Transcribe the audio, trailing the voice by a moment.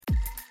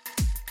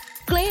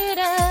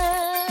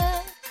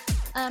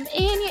I'm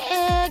in your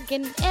egg,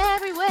 getting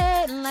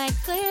everywhere like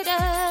glitter.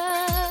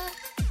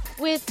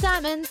 With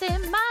diamonds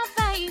in my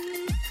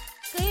veins,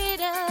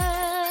 glitter.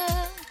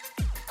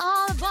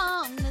 All I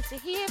want is to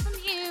hear from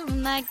you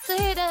like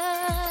glitter.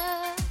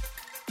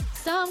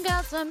 Some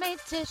girls are made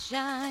to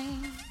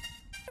shine.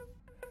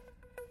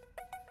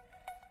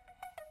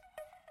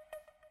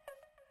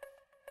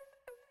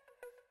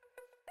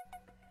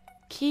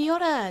 Kia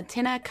ora,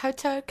 tēnā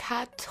koutou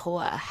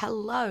katoa.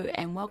 Hello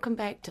and welcome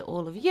back to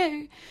all of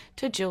you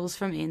to Jules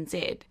from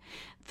NZ.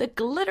 The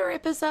glitter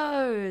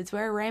episodes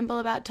where I ramble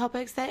about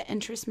topics that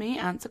interest me,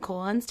 answer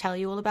call-ins, tell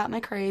you all about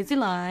my crazy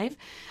life.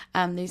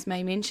 These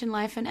may mention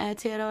life in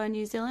Aotearoa,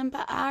 New Zealand,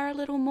 but are a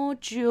little more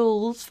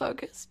Jules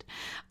focused.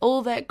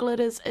 All that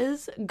glitters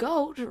is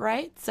gold,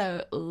 right?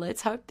 So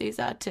let's hope these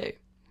are too.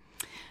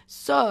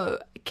 So,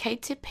 kei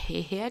te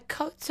pēhea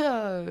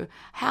koutou.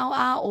 How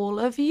are all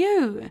of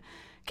you?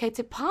 Kei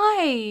te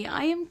pai,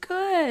 I am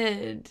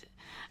good.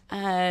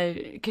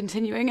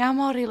 Continuing our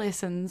Māori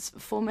lessons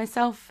for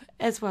myself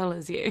as well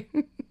as you.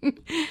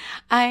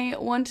 I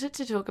wanted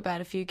to talk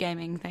about a few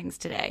gaming things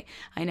today.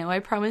 I know I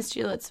promised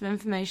you lots of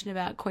information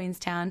about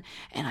Queenstown,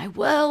 and I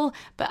will,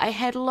 but I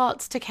had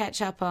lots to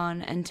catch up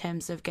on in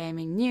terms of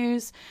gaming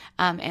news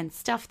and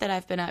stuff that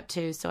I've been up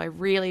to, so I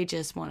really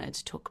just wanted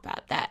to talk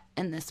about that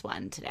in this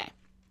one today.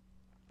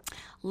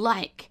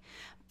 Like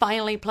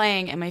finally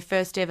playing in my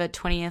first ever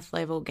 20th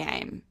level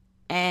game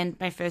and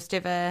my first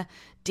ever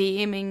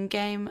DMing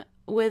game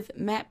with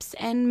maps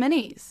and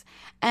minis,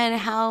 and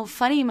how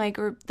funny my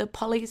group, the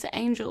Polly's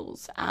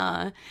Angels,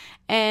 are,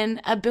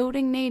 and a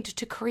building need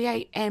to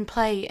create and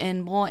play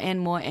in more and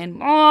more and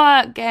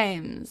more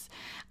games.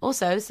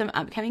 Also, some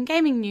upcoming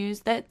gaming news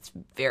that's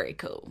very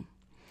cool.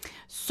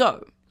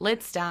 So,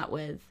 let's start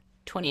with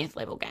 20th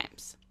level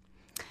games.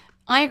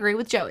 I agree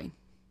with Joey.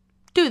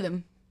 Do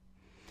them.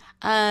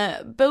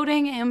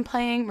 Building and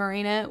playing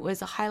Marina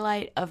was a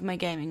highlight of my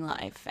gaming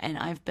life, and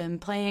I've been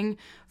playing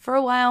for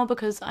a while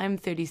because I'm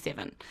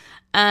 37.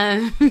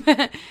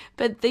 But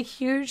the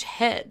huge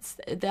hits,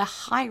 the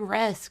high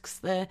risks,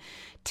 the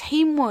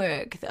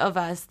teamwork of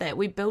us that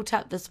we built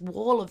up this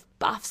wall of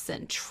buffs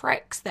and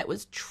tricks that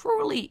was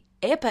truly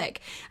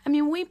epic. I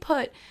mean, we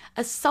put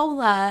a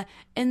solar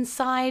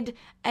inside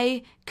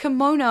a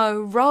kimono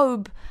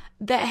robe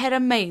that had a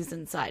maze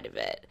inside of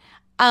it.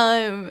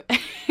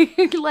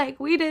 Like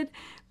we did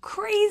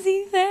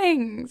crazy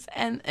things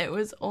and it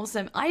was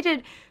awesome. I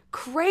did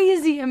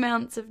crazy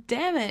amounts of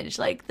damage,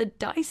 like the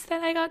dice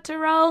that I got to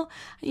roll,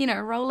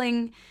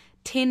 rolling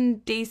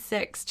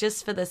 10d6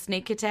 just for the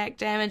sneak attack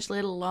damage,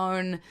 let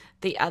alone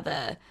the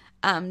other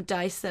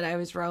dice that I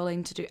was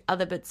rolling to do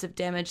other bits of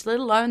damage, let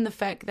alone the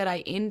fact that I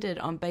ended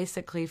on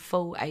basically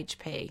full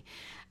HP.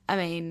 I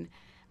mean,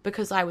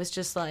 because I was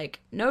just like,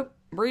 nope,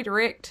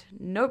 redirect,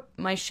 nope,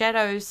 my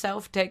shadow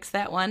self takes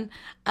that one,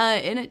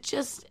 and it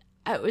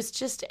was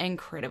just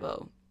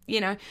incredible.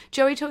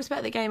 Joey talks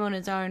about the game on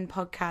his own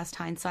podcast,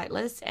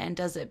 Hindsightless, and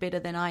does it better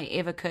than I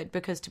ever could,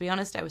 because to be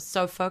honest, I was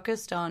so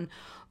focused on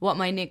what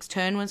my next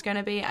turn was going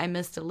to be, I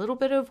missed a little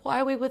bit of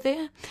why we were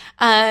there,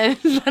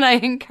 but I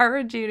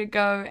encourage you to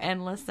go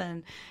and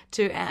listen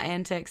to our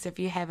antics if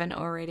you haven't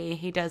already.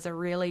 He does a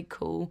really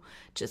cool,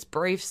 just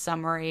brief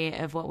summary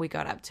of what we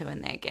got up to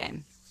in that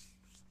game.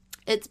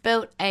 It's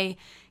built a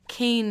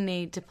keen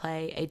need to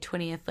play a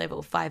 20th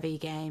level 5e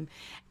game,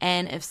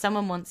 and if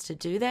someone wants to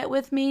do that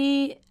with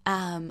me,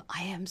 I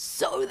am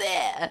so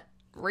there.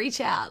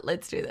 Reach out,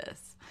 let's do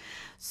this.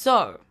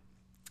 So,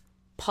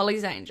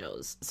 Polly's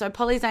Angels. So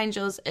Polly's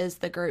Angels is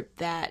the group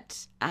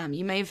that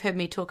you may have heard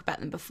me talk about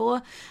them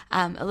before.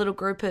 A little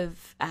group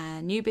of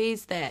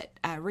newbies that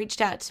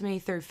reached out to me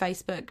through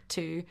Facebook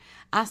to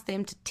ask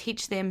them to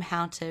teach them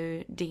how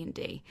to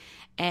D&D.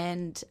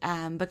 And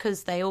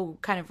because they all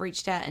kind of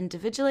reached out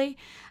individually,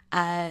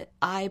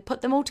 I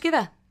put them all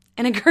together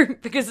in a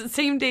group because it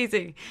seemed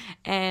easy.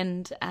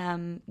 And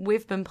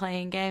we've been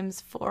playing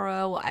games for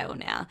a while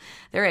now.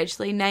 They're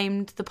actually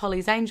named the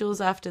Polly's Angels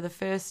after the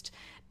first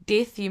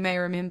death, you may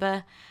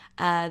remember,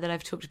 that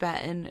I've talked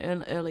about in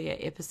an earlier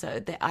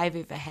episode that I've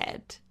ever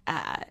had,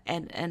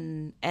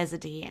 and as a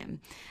DM,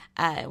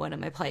 one of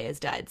my players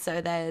died. So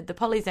the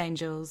Polly's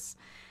Angels,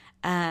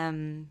 they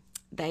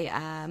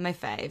are my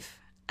fave.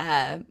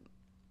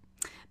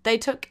 They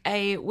took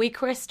a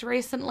week rest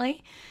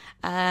recently,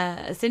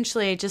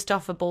 essentially just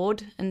off a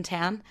board in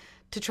town,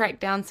 to track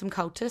down some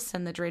cultists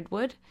in the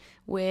Dreadwood,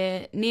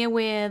 near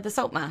where the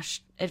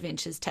Saltmarsh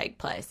adventures take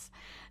place.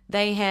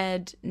 They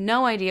had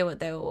no idea what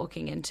they were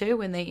walking into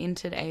when they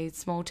entered a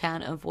small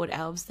town of wood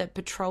elves that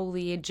patrol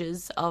the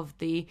edges of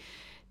the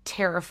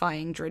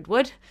terrifying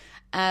Dreadwood.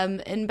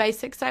 In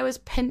basics, I was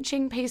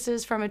pinching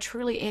pieces from a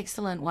truly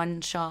excellent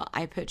one-shot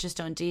I purchased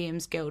on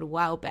DM's Guild a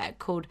while back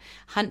called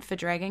Hunt for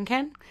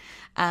Dragonkin,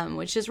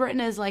 which is written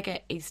as like an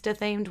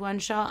Easter-themed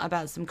one-shot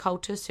about some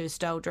cultists who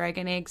stole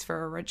dragon eggs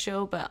for a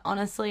ritual, but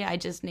honestly, I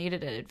just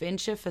needed an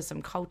adventure for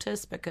some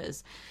cultists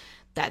because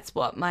that's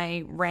what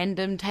my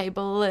random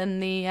table in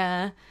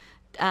the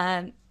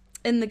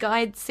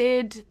guide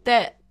said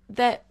that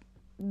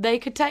they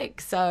could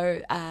take.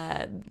 So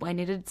I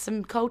needed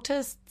some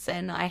cultists,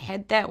 and I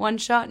had that one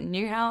shot and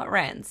knew how it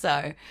ran.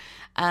 So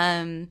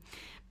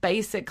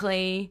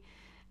basically,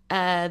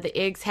 the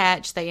eggs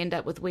hatch. They end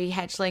up with wee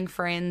hatchling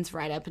friends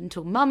right up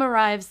until Mum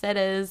arrives, that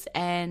is,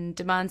 and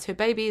demands her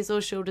babies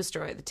or she'll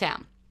destroy the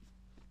town.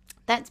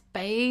 That's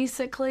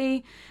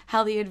basically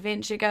how the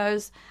adventure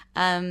goes.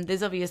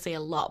 There's obviously a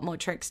lot more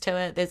tricks to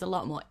it. There's a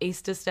lot more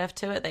Easter stuff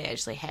to it. They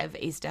actually have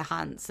Easter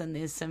hunts, and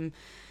there's some,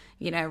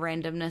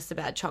 randomness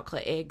about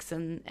chocolate eggs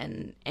and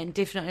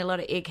definitely a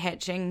lot of egg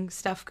hatching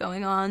stuff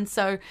going on.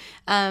 So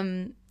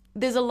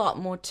there's a lot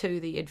more to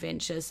the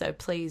adventure. So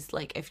please,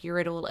 if you're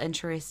at all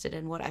interested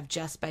in what I've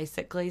just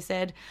basically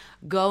said,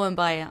 go and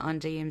buy it on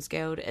DM's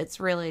Guild. It's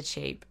really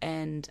cheap,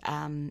 and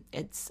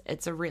it's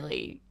a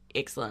really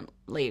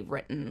excellently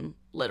written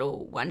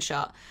little one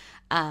shot.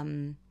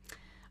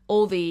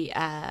 All the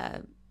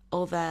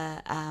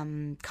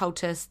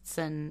cultists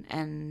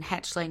and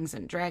hatchlings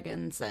and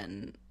dragons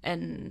and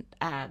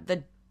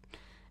the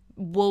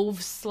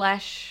wolves /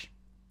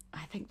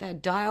 I think they're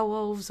dire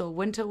wolves or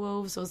winter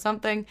wolves or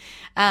something.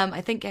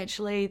 I think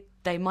actually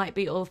they might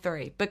be all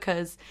three,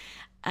 because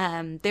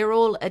they're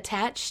all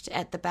attached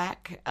at the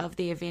back of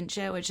the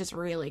adventure, which is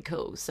really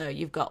cool. So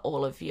you've got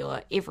all of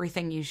your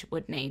everything you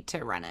would need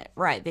to run it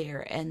right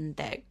there in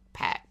that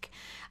pack.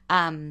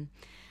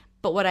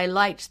 But what I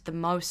liked the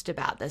most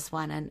about this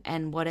one,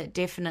 and what it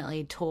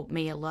definitely taught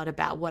me a lot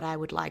about what I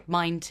would like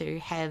mine to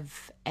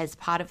have as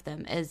part of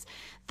them, is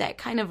that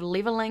kind of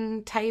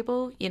leveling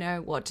table.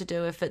 What to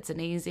do if it's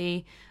an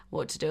easy,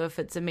 what to do if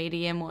it's a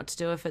medium, what to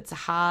do if it's a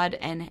hard,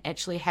 and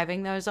actually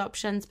having those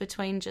options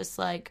between just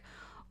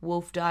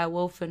wolf, dire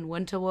wolf, and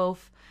winter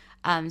wolf,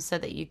 so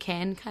that you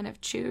can kind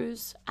of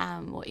choose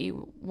what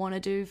you want to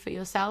do for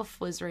yourself,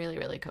 was really,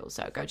 really cool.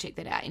 So go check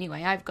that out.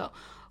 Anyway, I've got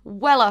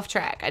well off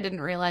track. I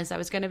didn't realize I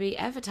was going to be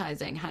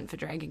advertising Hunt for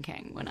Dragon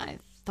King when I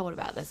thought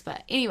about this.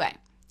 But anyway,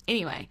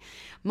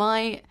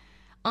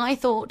 I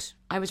thought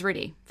I was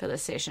ready for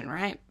this session,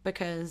 right?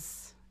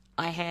 Because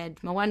I had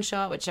my one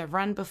shot, which I've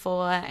run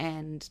before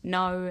and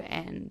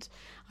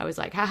I was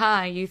like,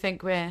 haha, you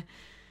think we're,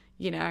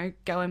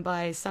 going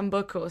by some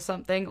book or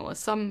something or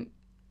some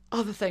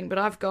other thing, but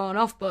I've gone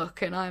off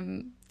book and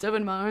I'm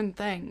doing my own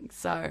thing.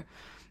 So,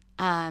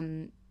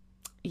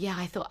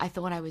 I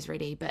thought I was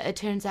ready, but it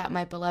turns out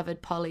my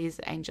beloved Polly's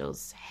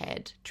Angels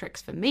had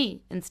tricks for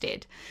me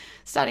instead,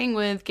 starting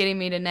with getting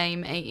me to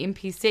name a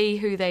NPC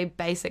who they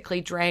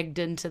basically dragged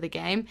into the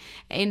game,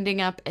 ending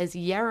up as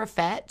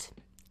Yarafat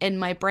in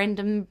my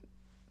random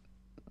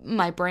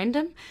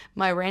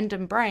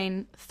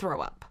brain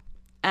throw up.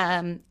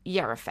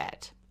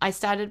 Yarafat. I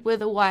started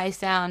with a Y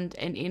sound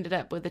and ended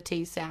up with a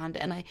T sound,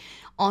 and I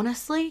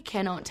honestly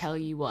cannot tell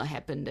you what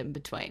happened in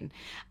between.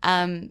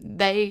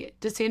 They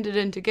descended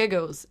into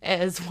giggles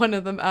as one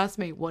of them asked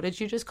me, "What did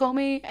you just call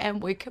me?"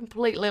 And we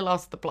completely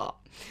lost the plot.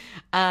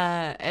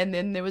 And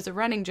then there was a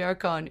running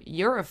joke on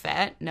 "You're a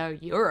fat," for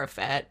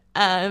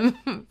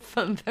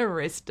the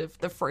rest of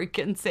the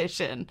freaking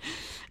session.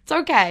 It's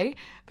okay,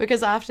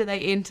 because after they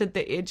entered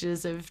the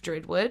edges of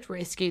Dreadwood,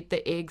 rescued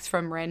the eggs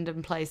from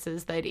random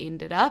places they'd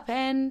ended up,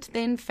 and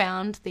then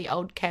found the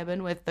old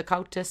cabin with the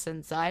cultists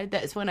inside,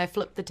 that's when I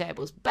flipped the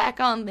tables back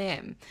on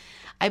them.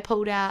 I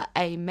pulled out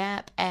a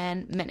map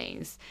and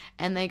minis,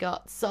 and they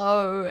got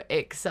so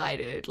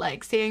excited,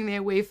 seeing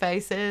their wee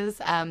faces.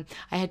 I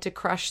had to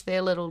crush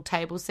their little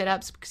table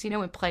setups, because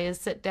when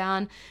players sit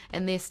down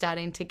and they're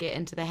starting to get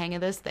into the hang of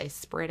this, they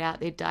spread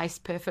out their dice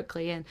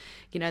perfectly, and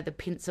the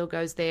pencil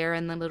goes there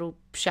and the little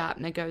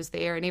sharpener goes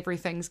there and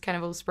everything's kind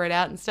of all spread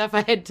out and stuff. I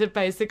had to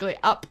basically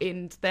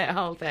upend that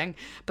whole thing,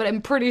 but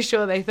I'm pretty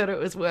sure they thought it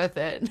was worth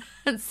it.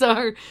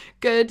 So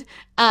good.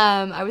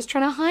 I was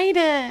trying to hide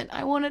it.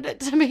 I wanted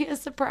it to be a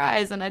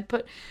surprise, and I'd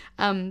put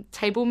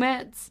table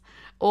mats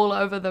all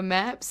over the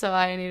map, so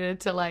I needed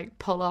to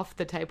pull off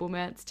the table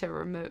mats to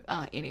remove.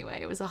 Anyway,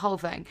 it was a whole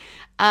thing.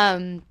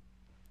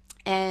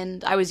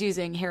 And I was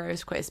using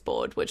Heroes Quest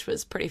board, which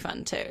was pretty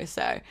fun too.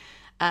 So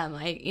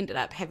I ended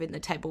up having the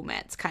table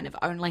mats kind of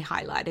only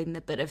highlighting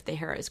the bit of the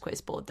Heroes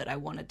Quest board that I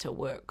wanted to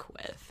work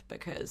with,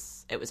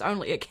 because it was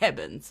only a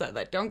cabin, so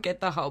they don't get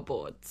the whole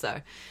board.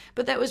 So,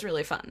 but that was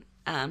really fun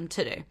to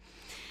do.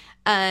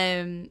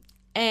 And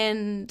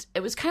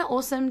it was kind of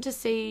awesome to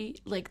see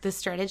the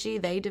strategy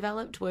they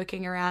developed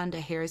working around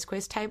a Heroes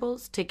Quest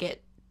tables to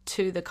get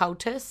to the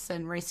cultists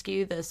and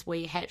rescue this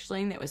wee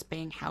hatchling that was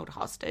being held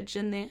hostage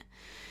in there.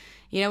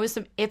 With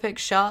some epic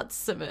shots,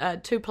 some,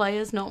 two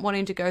players not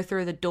wanting to go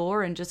through the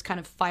door and just kind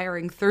of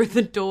firing through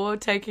the door,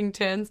 taking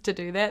turns to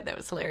do that. That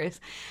was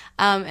hilarious.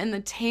 And the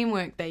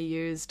teamwork they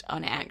used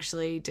on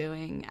actually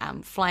doing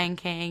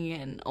flanking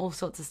and all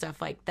sorts of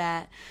stuff like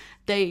that.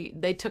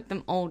 They took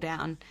them all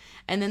down,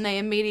 and then they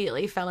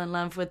immediately fell in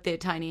love with their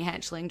tiny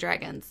hatchling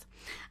dragons,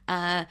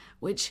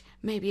 which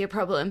may be a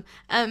problem.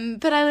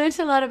 But I learned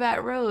a lot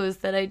about rules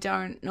that I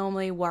don't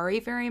normally worry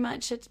very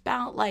much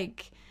about,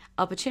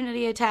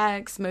 opportunity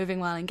attacks, moving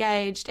while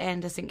engaged, and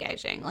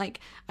disengaging.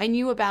 I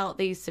knew about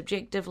these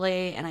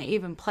subjectively, and I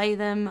even play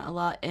them a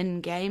lot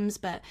in games,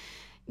 but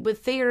with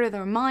theatre of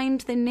the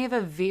mind, they're never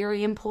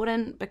very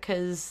important,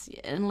 because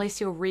unless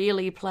you're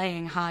really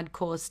playing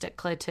hardcore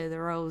stickler to the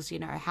rules,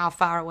 how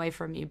far away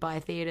from you by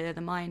theatre of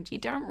the mind, you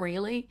don't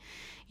really.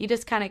 You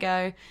just kind of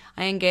go,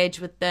 I engage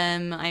with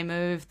them, I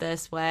move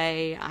this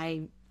way,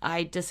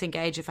 I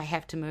disengage if I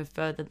have to move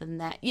further than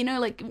that. You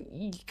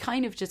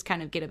kind of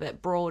get a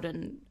bit broad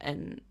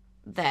and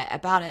that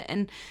about it.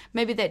 And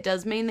maybe that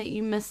does mean that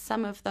you miss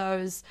some of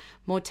those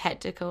more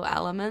tactical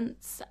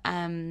elements.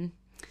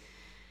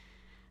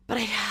 But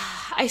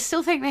I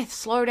still think they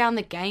slow down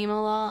the game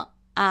a lot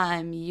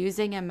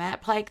using a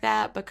map like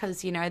that,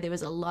 because, there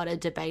was a lot of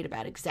debate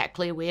about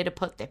exactly where to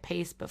put their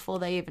piece before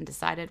they even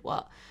decided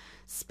what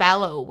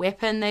spell or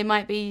weapon they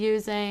might be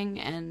using.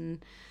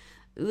 And,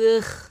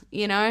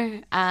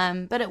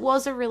 but it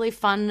was a really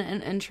fun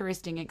and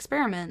interesting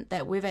experiment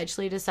that we've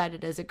actually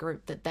decided as a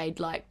group that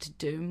they'd like to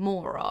do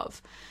more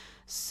of.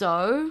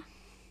 So,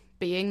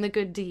 being the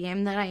good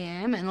DM that I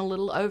am and a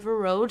little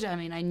overruled,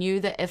 I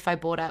knew that if I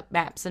bought up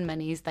maps and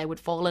minis, they would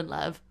fall in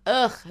love.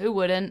 Who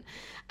wouldn't?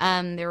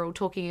 They're all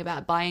talking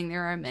about buying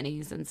their own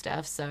minis and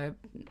stuff, so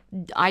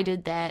I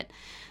did that.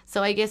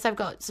 So I guess I've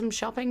got some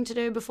shopping to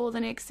do before the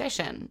next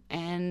session,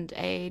 and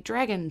a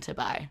dragon to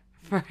buy,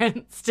 for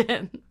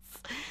instance,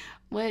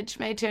 which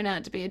may turn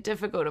out to be a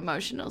difficult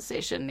emotional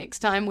session next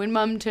time when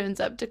Mum turns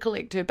up to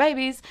collect her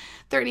babies,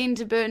 threatening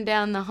to burn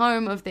down the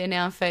home of their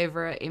now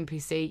favourite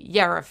NPC,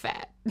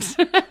 Yarafat.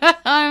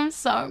 I'm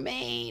so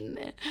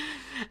mean.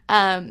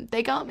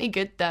 They got me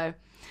good though.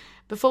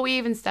 Before we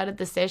even started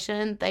the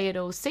session, they had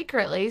all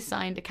secretly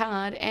signed a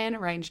card and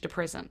arranged a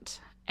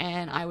present.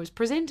 And I was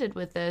presented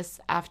with this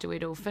after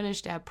we'd all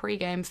finished our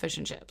pre-game fish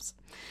and chips.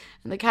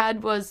 And the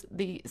card was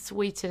the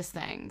sweetest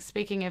thing,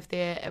 speaking of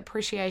their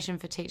appreciation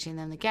for teaching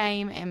them the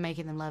game and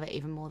making them love it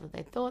even more than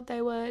they thought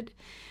they would.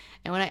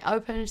 And when I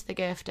opened the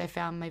gift, I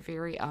found my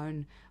very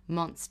own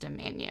monster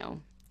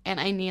manual, and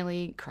I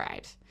nearly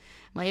cried.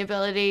 My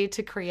ability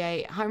to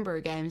create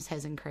homebrew games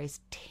has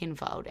increased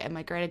tenfold, and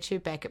my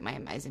gratitude back at my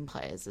amazing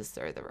players is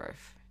through the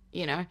roof.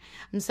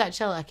 I'm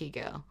such a lucky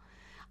girl.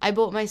 I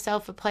bought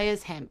myself a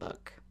player's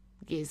handbook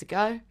years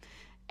ago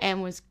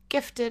and was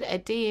gifted a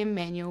DM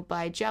manual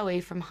by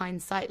Joey from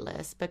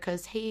Hindsightless,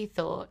 because he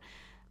thought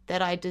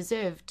that I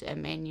deserved a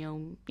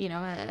manual,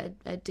 a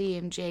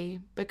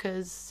DMG,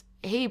 because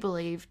he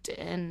believed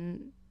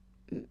in,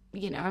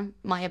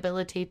 my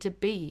ability to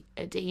be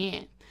a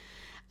DM.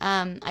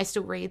 I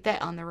still read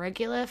that on the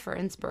regular for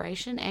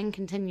inspiration and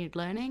continued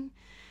learning.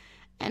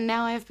 And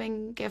now I've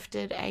been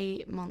gifted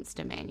a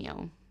monster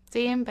manual.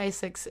 DM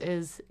Basics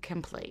is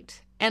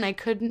complete, and I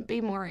couldn't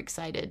be more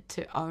excited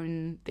to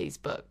own these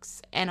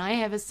books. And I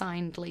have a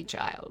signed Lee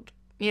Child,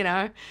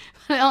 But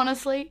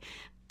honestly,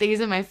 these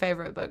are my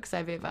favorite books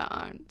I've ever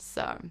owned.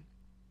 So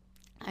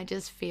I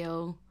just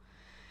feel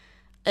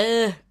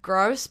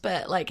gross,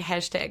 but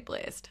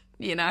 #blessed,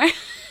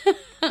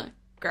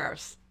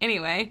 Gross.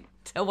 Anyway,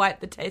 to wipe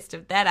the taste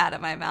of that out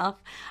of my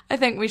mouth, I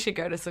think we should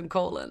go to some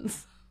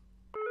call-ins.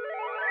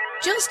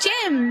 Jules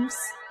Gems!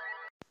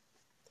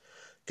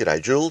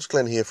 G'day Jules,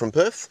 Glenn here from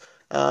Perth.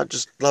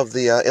 Just love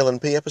the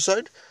L&P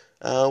episode.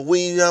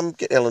 We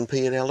get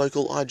L&P at our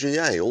local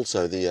IGA,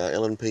 also the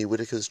L&P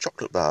Whittaker's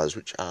chocolate bars,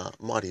 which are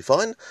mighty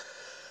fine.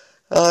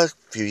 A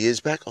few years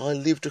back I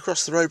lived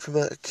across the road from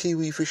a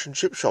Kiwi fish and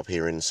chip shop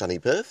here in sunny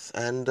Perth,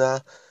 and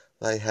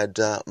they had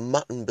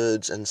mutton,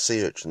 birds and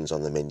sea urchins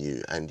on the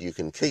menu, and you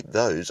can keep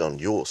those on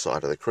your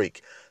side of the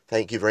creek.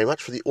 Thank you very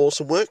much for the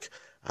awesome work.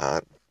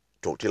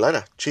 Talk to you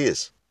later.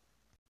 Cheers.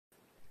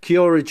 Kia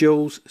ora,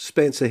 Jules.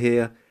 Spencer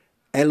here.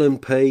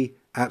 L&P,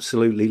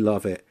 absolutely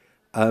love it.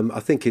 I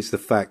think it's the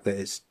fact that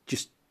it's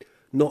just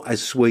not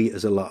as sweet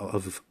as a lot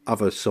of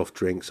other soft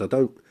drinks. I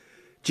don't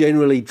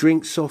generally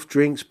drink soft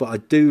drinks, but I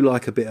do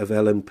like a bit of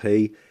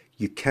L&P.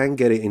 You can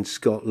get it in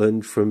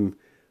Scotland from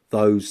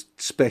those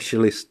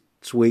specialist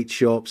sweet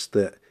shops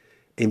that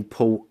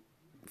import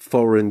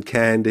foreign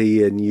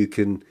candy, and you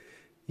can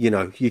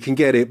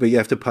get it, but you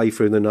have to pay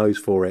through the nose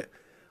for it.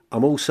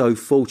 I'm also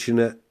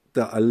fortunate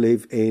that I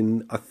live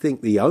in, I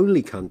think, the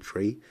only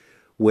country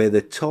where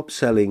the top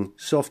selling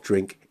soft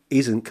drink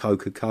isn't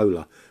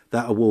Coca-Cola.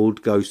 That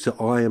award goes to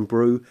Iron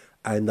Brew,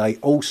 and they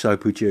also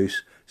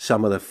produce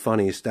some of the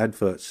funniest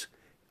adverts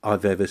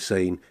I've ever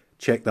seen.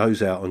 Check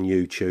those out on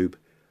YouTube.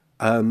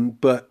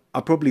 But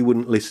I probably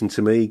wouldn't listen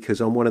to me, because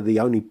I'm one of the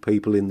only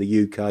people in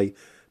the UK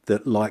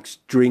that likes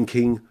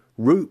drinking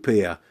root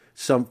beer,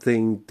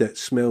 something that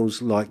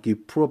smells like you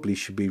probably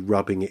should be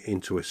rubbing it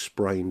into a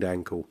sprained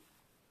ankle.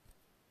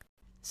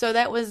 So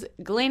that was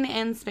Glenn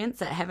and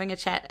Spencer having a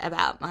chat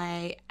about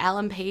my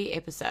L&P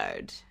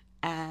episode.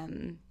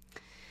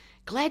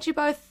 Glad you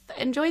both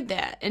enjoyed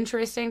that.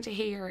 Interesting to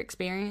hear your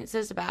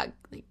experiences about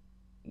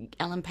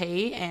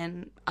L&P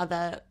and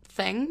other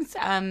things.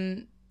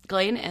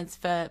 Glenn is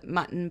for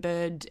mutton,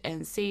 bird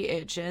and sea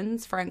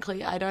urchins.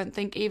 Frankly, I don't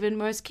think even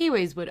most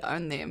Kiwis would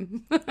own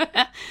them.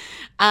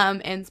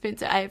 And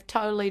Spencer, I have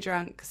totally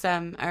drunk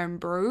some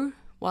brew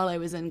while I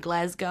was in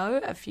Glasgow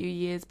a few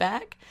years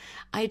back.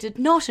 I did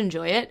not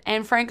enjoy it,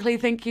 and frankly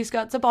think you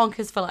Scots are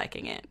bonkers for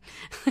liking it.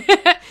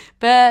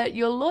 But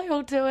you're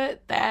loyal to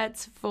it,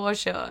 that's for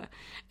sure.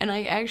 And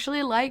I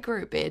actually like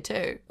root beer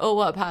too, or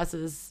what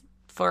passes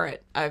for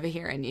it over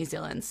here in New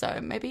Zealand, so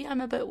maybe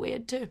I'm a bit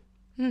weird too.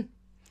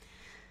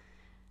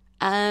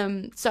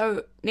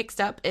 So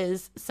next up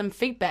is some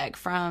feedback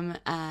from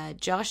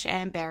Josh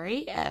and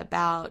Barry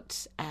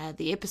about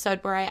the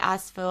episode where I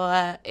asked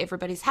for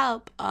everybody's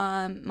help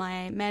on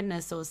my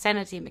madness or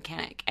sanity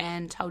mechanic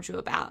and told you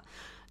about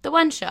the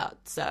one shot.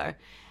 So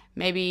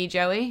maybe,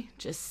 Joey,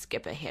 just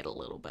skip ahead a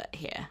little bit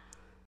here.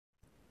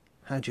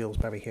 Hi Jules,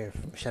 Barry here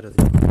from Shadow of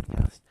the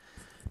Podcast.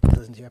 Just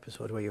listened to your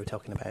episode where you were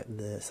talking about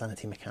the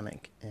sanity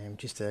mechanic.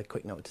 Just a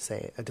quick note to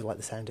say, I do like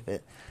the sound of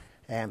it.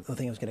 The other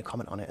thing I was going to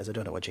comment on it is I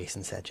don't know what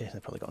Jason said.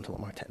 Jason probably got into a lot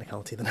more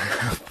technicality than I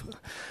have. But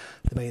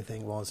the main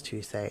thing was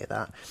to say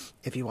that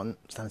if you want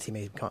sanity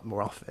made come up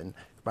more often,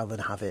 rather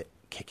than have it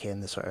kick in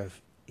the sort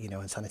of,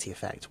 insanity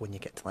effect when you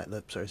get to like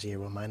the sort of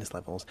 0 and minus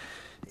levels,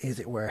 is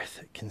it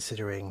worth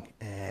considering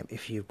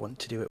if you want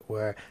to do it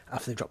where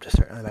after they've dropped a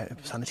certain amount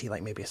of sanity,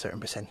 like maybe a certain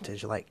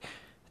percentage, like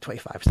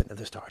 25% of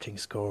the starting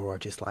score or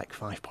just like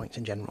 5 points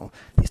in general,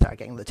 you start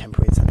getting the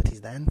temporary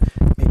insanities then.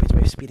 Maybe it's a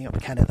way of speeding up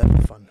kind of the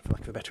fun, for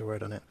lack of a better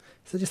word on it.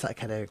 So just that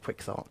kind of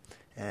quick thought.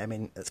 I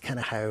mean, that's kind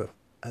of how,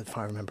 as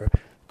far as I remember,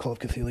 Call of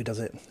Cthulhu does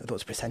it, although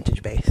it's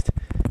percentage based.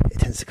 It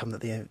tends to come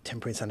that the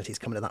temporary insanity is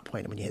coming at that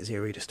point, and when you hit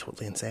 0, you're just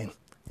totally insane.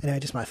 Anyway,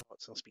 just my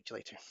thoughts. I'll speak to you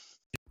later.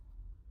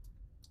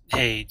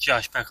 Hey,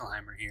 Josh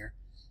Beckelheimer here.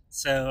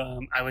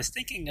 So I was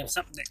thinking of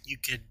something that you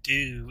could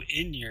do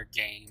in your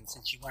game,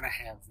 since you want to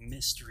have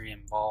mystery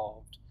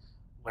involved,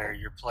 where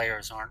your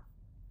players aren't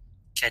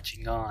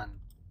catching on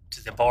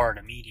to the bard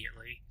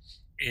immediately,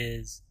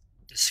 is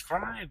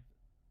describe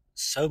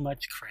so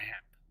much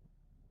crap.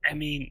 I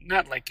mean,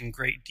 not like in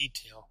great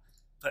detail,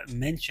 but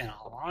mention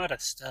a lot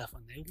of stuff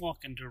when they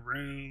walk into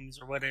rooms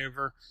or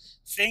whatever,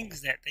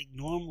 things that they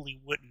normally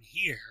wouldn't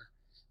hear,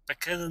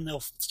 because then they'll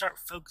start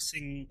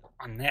focusing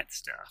on that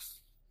stuff.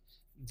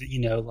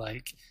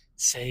 Like,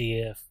 say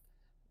if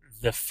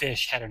the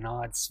fish had an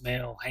odd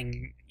smell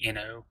hanging,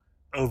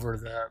 over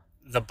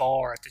the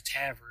bar at the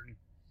tavern,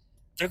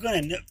 they're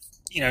going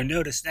to,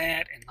 notice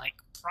that and, like,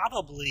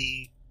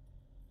 probably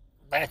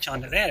latch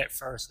onto that at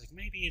first. Like,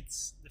 maybe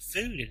it's the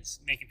food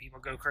is making people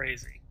go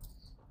crazy.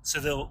 So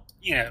they'll,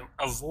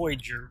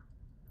 avoid your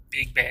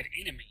big bad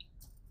enemy.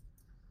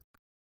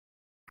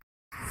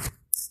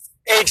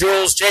 Hey,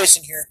 Jules,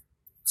 Jason here.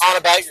 Calling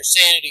about your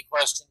sanity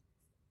question.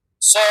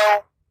 So,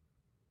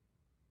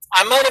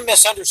 I might have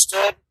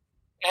misunderstood.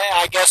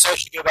 I guess I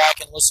should go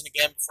back and listen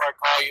again before I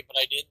call you, but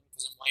I didn't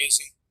because I'm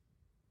lazy.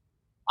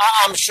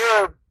 I'm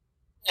sure,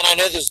 and I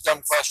know this is a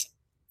dumb question,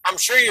 I'm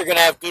sure you're going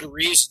to have good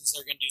reasons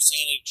they're going to do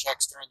sanity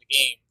checks during the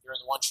game, during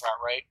the one-shot,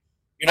 right?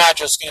 You're not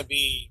just going to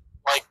be,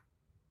 like,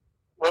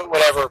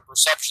 whatever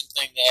perception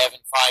thing they have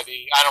in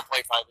 5e. I don't play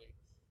 5e.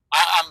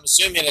 I'm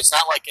assuming it's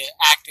not like an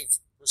active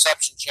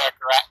perception check,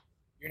 or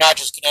you're not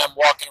just going to have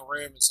them walk in a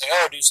room and say,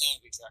 oh, do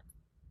sanity check.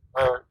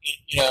 Or,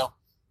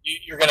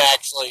 you're going to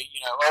actually,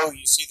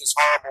 you see this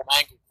horrible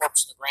mangled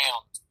corpse in the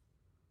ground,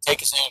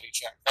 take a sanity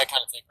check, that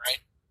kind of thing, right?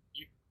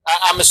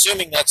 I'm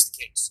assuming that's the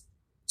case.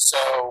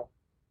 So,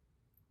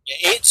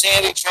 8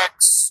 sanity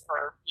checks,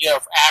 or,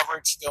 for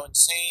average, go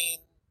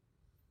insane.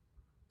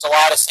 It's a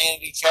lot of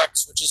sanity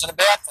checks, which isn't a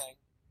bad thing,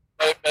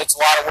 but it's a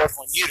lot of work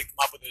on you to come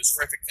up with those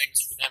horrific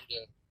things for them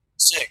to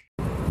see.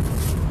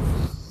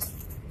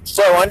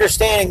 So,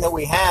 understanding that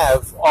we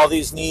have all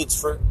these needs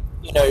for,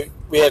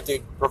 we have to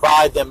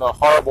provide them a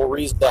horrible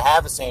reason to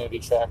have a sanity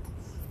check.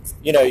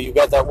 You've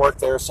got that work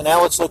there. So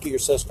now let's look at your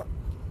system.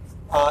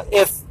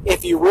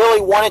 If you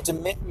really want it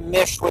to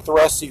mesh with the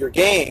rest of your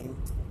game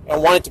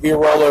and want it to be a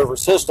rollover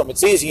system,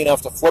 it's easy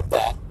enough to flip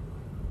that.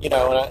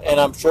 And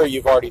I'm sure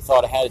you've already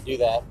thought of how to do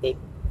that. But,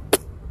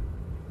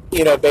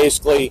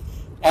 basically,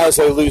 as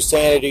they lose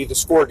sanity, the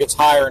score gets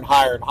higher and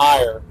higher and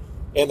higher,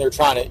 and they're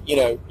trying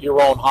to, you're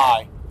rolling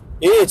high.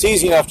 It's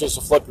easy enough just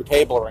to flip your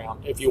table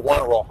around if you want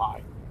to roll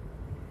high.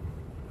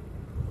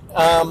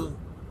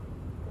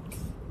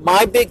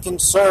 My big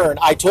concern,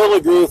 I totally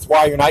agree with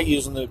why you're not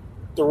using the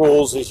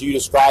rules as you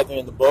describe them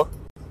in the book,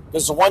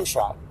 because it's a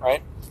one-shot,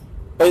 right?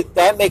 But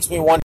that makes me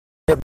wonder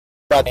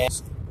about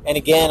this. And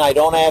again, I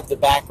don't have the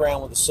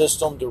background with the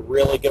system to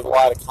really give a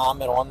lot of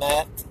comment on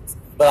that,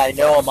 but I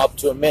know I'm up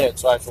to a minute,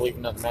 so I have to leave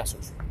another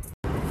message.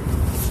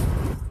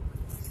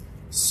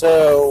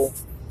 So,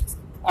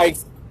 I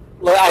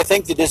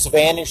think the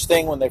disadvantage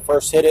thing when they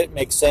first hit it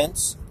makes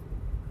sense.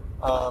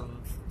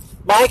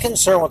 My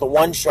concern with a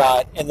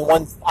one-shot, and the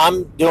one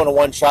I'm doing a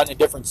one-shot in a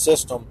different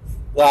system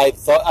that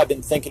I've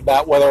been thinking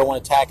about whether I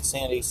want to tack a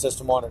sanity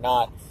system on or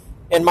not.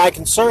 And my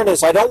concern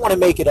is I don't want to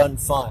make it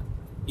unfun.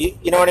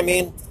 You know what I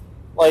mean?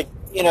 Like,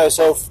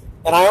 so,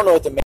 and I don't know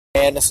what the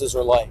madnesses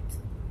are like.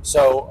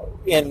 So,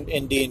 in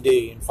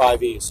D&D, in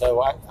 5e.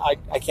 So,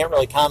 I can't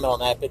really comment on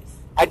that, but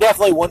I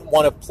definitely wouldn't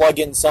want to plug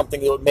in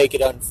something that would make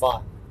it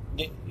unfun.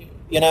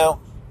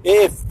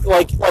 If,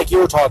 like you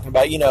were talking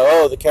about,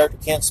 the character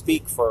can't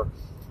speak for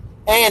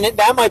And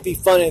that might be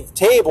fun at the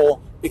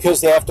table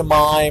because they have to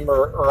mime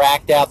or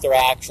act out their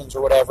actions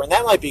or whatever. And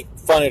that might be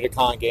fun at a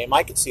con game.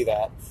 I could see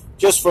that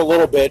just for a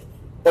little bit.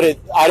 But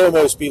I'd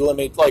almost be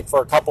limited like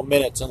for a couple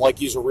minutes and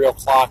like use a real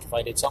clock if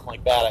I did something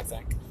like that, I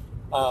think.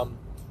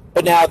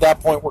 But now at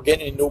that point, we're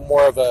getting into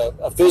more of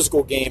a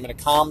physical game and a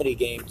comedy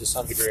game to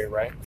some degree,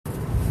 right?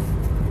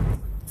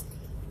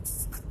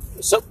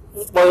 So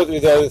what are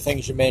the other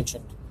things you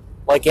mentioned?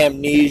 Like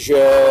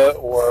amnesia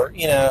or,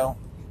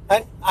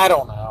 I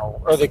don't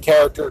know. Or the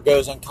character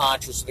goes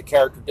unconscious or the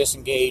character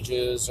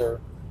disengages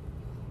or...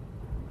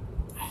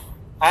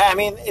 I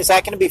mean, is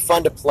that going to be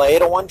fun to play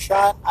at a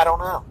one-shot? I don't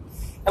know.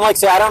 And like I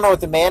say, I don't know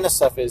what the madness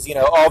stuff is.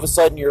 All of a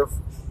sudden you're...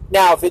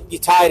 Now, if you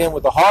tie it in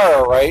with the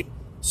horror, right?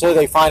 So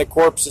they find a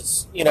corpse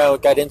that's,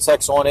 got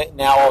insects on it, and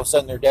now all of a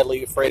sudden they're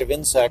deadly afraid of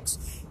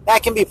insects.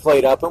 That can be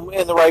played up,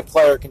 and the right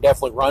player can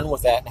definitely run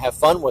with that and have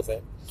fun with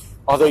it.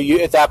 Although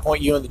at that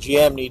point, you and the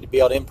GM need to be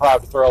able to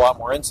improv to throw a lot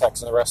more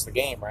insects in the rest of the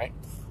game, right?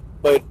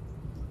 But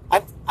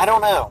I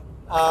don't know.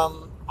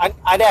 I'm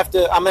gonna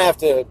have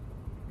to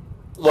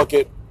look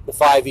at the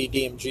 5e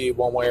DMG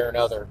one way or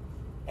another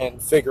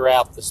and figure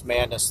out this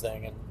madness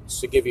thing and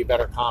to give you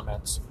better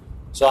comments.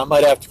 So I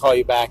might have to call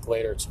you back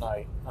later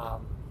tonight.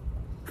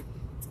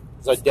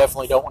 Because I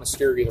definitely don't want to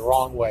steer you the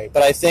wrong way.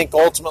 But I think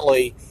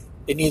ultimately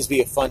it needs to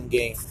be a fun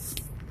game.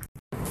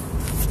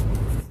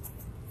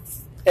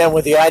 And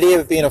with the idea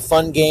of it being a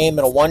fun game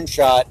and a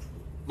one-shot,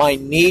 my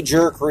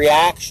knee-jerk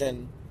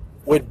reaction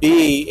would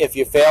be if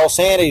you fail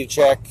sanity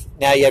check,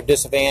 now you have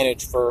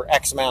disadvantage for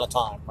X amount of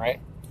time, right?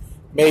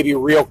 Maybe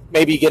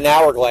you get an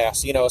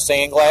hourglass, a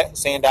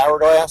sand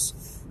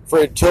hourglass.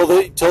 Till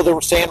the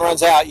sand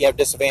runs out, you have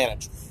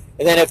disadvantage.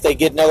 And then if they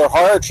get another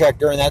horror check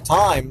during that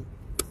time,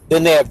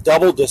 then they have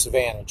double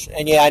disadvantage.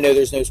 And yeah, I know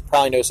there's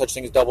probably no such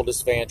thing as double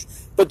disadvantage.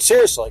 But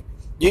seriously,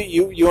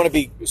 you want to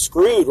be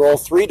screwed, roll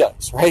 3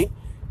 dice, right?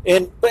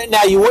 But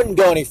now you wouldn't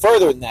go any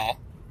further than that.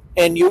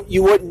 And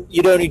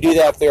you'd only do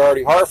that if they're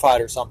already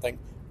horrified or something.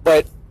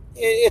 But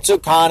it's a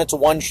con, it's a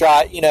one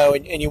shot,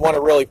 and you want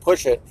to really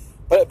push it.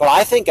 But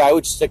I think I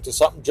would stick to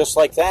something just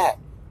like that.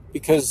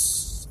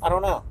 Because, I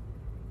don't know.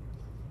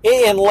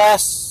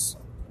 Unless,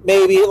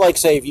 maybe, like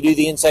say, if you do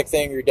the insect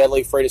thing, you're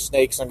deadly afraid of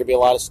snakes, there's going to be a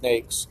lot of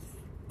snakes.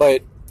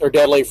 But they're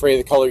deadly afraid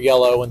of the color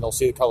yellow, and they'll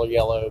see the color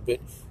yellow. But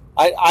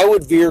I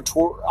would veer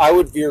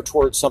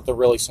towards something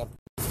really simple.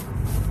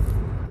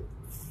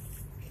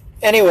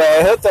 Anyway,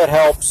 I hope that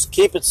helps.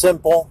 Keep it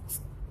simple.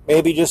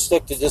 Maybe just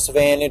stick to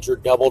disadvantage or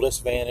double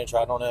disadvantage.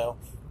 I don't know,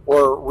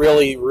 or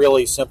really,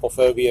 really simple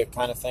phobia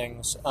kind of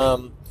things.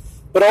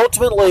 But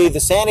ultimately, the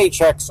sanity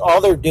checks,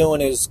 all they're doing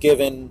is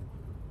giving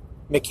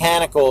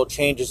mechanical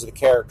changes of the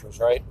characters,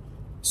 right?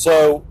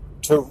 So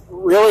to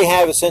really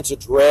have a sense of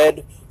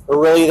dread,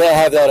 or really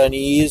have that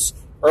unease,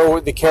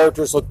 or the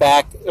characters look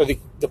back, or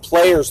the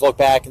players look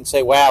back and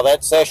say, wow,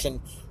 that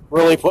session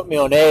really put me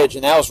on edge,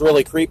 and that was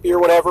really creepy or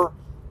whatever,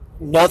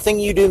 nothing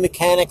you do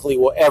mechanically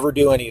will ever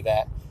do any of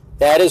that.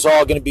 That is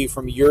all going to be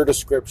from your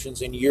descriptions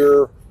and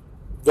your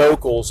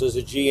vocals as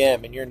a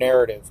GM and your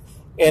narrative.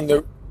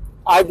 And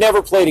I've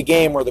never played a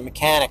game where the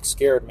mechanics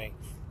scared me.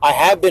 I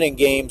have been in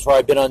games where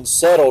I've been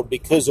unsettled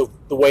because of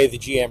the way the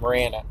GM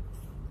ran it.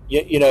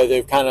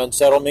 They've kind of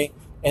unsettled me.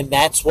 And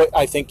that's what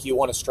I think you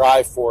want to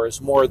strive for,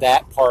 is more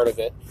that part of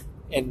it.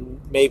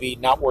 And maybe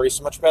not worry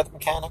so much about the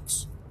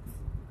mechanics.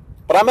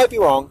 But I might be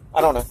wrong.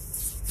 I don't know.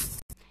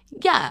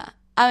 Yeah.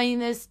 I mean,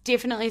 there's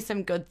definitely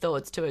some good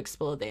thoughts to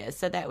explore there.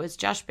 So that was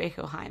Josh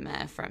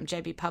Beckelheimer from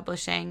JB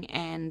Publishing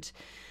and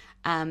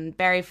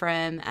Barry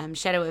from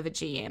Shadow of a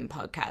GM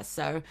podcast.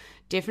 So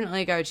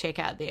definitely go check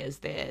out theirs.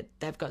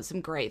 They've got some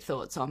great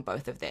thoughts on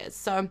both of theirs.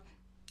 So,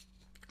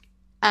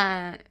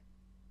 yeah.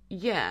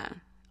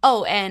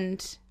 Oh,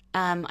 and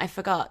I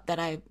forgot that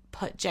I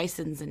put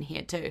Jason's in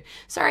here too.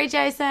 Sorry,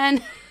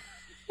 Jason.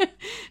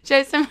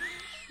 Jason.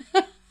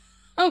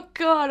 Oh,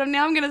 God,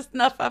 now I'm going to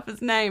snuff up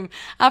his name.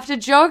 After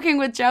joking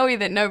with Joey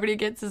that nobody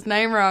gets his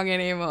name wrong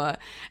anymore.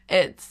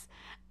 It's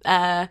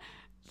the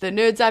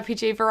Nerds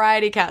RPG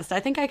Variety Cast. I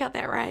think I got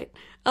that right.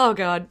 Oh,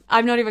 God,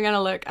 I'm not even going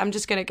to look. I'm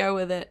just going to go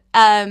with it.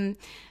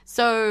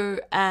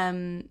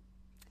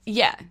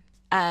 Yeah.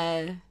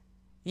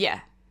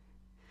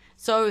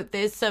 So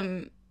there's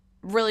some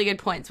really good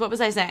points. What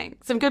was I saying?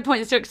 Some good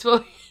points to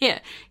explore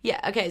here. Yeah,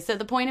 okay, so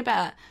the point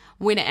about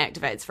when it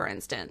activates, for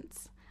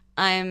instance,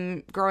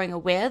 I'm growing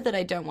aware that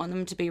I don't want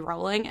them to be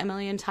rolling a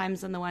million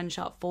times in the one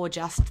shot for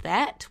just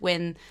that,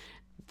 when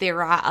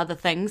there are other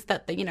things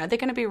that, they're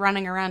going to be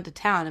running around to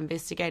town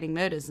investigating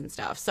murders and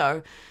stuff.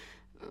 So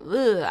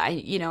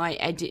I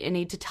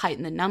need to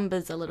tighten the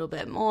numbers a little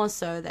bit more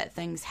so that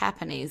things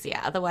happen easier.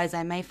 Otherwise,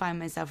 I may find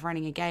myself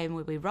running a game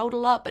where we rolled a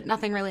lot, but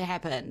nothing really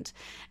happened.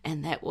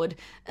 And that would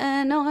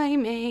annoy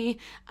me.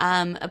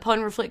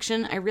 Upon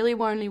reflection, I really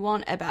only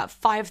want about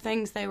 5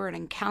 things they were an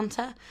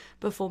encounter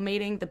before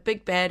meeting the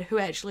big bad, who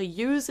actually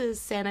uses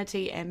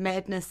sanity and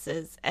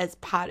madnesses as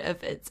part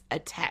of its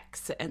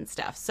attacks and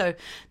stuff. So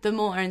the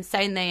more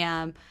insane they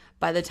are,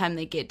 by the time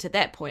they get to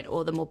that point,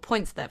 or the more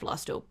points they've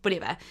lost, or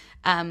whatever,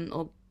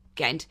 or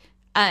gained,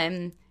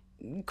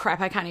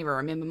 crap, I can't even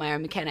remember my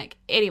own mechanic.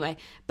 Anyway,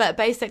 but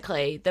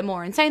basically, the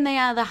more insane they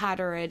are, the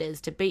harder it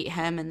is to beat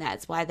him, and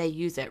that's why they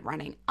use it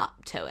running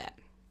up to it.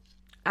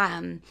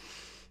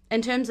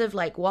 In terms of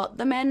like what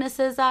the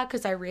madnesses are,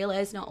 because I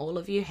realize not all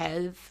of you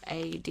have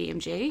a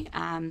DMG,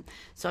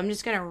 so I'm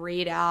just going to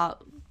read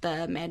out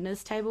the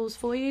madness tables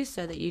for you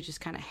so that you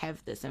just kind of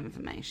have this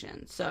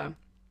information. So,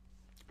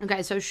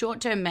 okay, so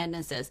short-term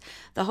madnesses.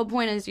 The whole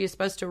point is you're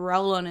supposed to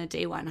roll on a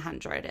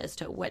D100 as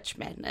to which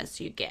madness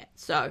you get.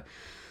 So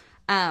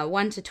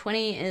 1 to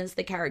 20 is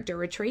the character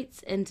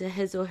retreats into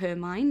his or her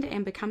mind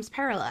and becomes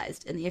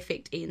paralyzed, and the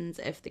effect ends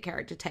if the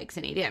character takes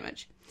any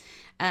damage.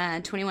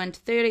 21 to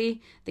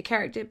 30, the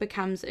character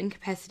becomes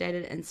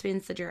incapacitated and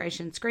spends the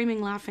duration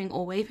screaming, laughing,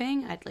 or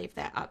weeping. I'd leave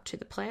that up to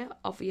the player,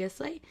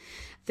 obviously.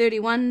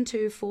 31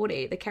 to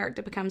 40, the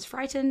character becomes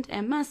frightened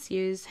and must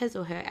use his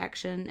or her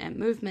action and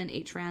movement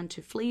each round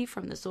to flee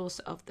from the source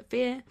of the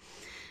fear.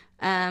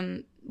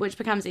 Which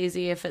becomes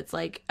easy if it's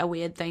like a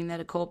weird thing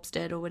that a corpse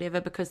did or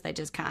whatever, because they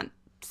just can't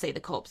see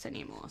the corpse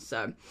anymore.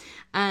 So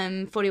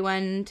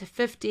 41 to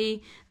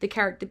 50, the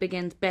character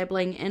begins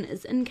babbling and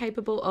is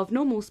incapable of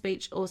normal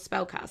speech or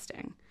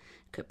spellcasting.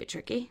 Could be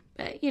tricky,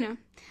 but you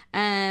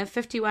know.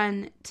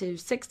 51 to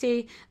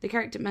 60, the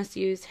character must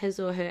use his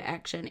or her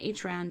action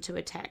each round to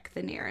attack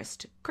the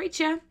nearest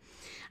creature.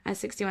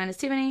 61 to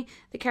 70,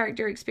 the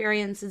character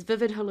experiences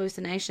vivid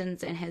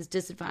hallucinations and has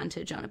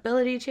disadvantage on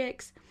ability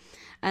checks.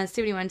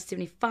 71 to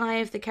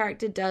 75, the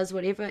character does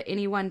whatever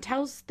anyone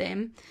tells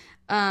them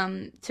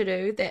to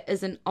do that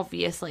isn't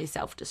obviously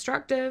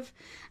self-destructive.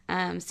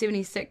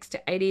 76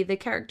 to 80, the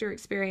character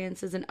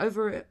experiences an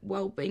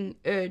overwhelming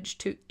urge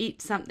to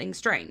eat something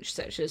strange,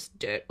 such as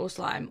dirt or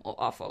slime or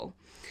offal.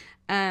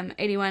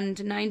 81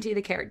 to 90,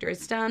 the character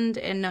is stunned,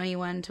 and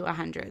 91 to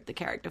 100, the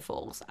character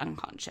falls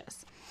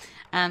unconscious.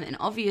 And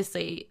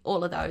obviously,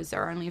 all of those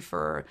are only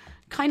for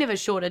kind of a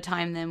shorter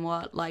time than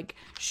what, like,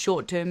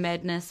 short-term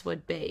madness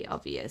would be,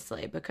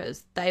 obviously,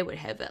 because they would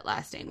have it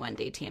lasting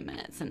 1d10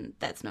 minutes, and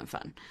that's no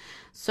fun.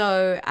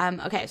 So,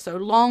 okay, so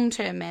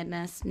long-term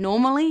madness,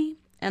 normally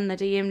in the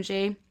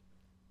DMG,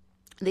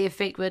 the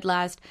effect would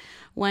last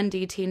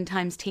 1d10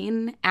 times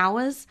 10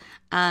 hours.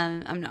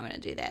 I'm not going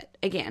to do that.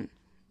 Again,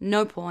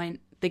 no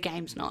point. The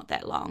game's not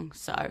that long.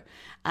 So,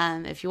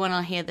 if you want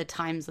to hear the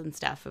times and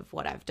stuff of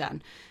what I've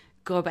done,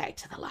 go back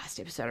to the last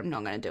episode. I'm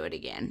not going to do it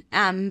again.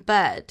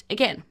 But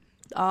again,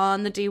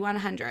 on the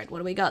D100, what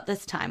do we got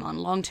this time on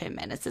long-term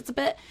madness? It's a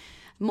bit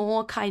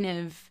more kind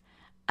of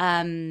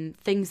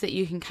things that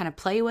you can kind of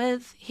play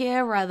with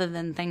here rather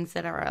than things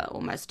that are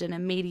almost an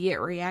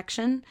immediate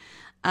reaction.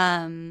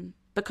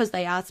 Because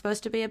they are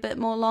supposed to be a bit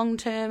more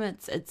long-term,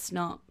 it's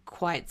not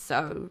quite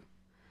so,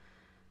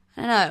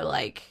 I don't know,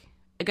 like,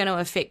 going to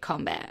affect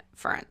combat,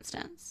 for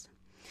instance.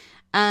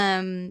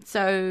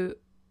 So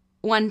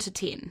 1 to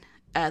 10.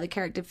 The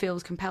character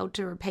feels compelled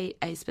to repeat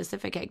a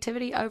specific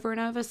activity over and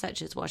over,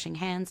 such as washing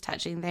hands,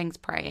 touching things,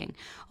 praying,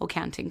 or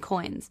counting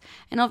coins.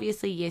 And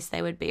obviously, yes,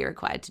 they would be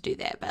required to do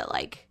that, but,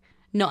 like,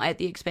 not at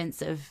the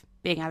expense of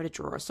being able to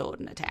draw a sword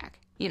and attack,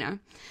 you know.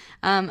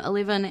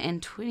 11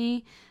 and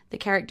 20, the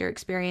character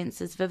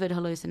experiences vivid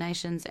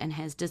hallucinations and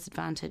has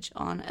disadvantage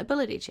on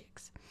ability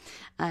checks.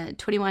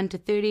 21 to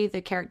 30,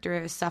 the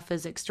character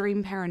suffers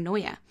extreme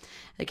paranoia.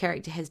 The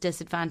character has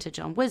disadvantage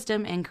on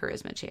wisdom and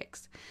charisma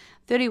checks.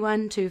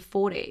 31 to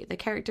 40, the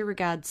character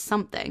regards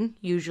something,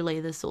 usually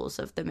the source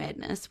of the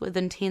madness, with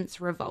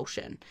intense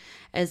revulsion,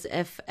 as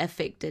if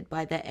affected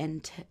by the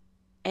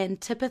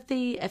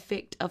antipathy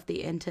effect of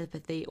the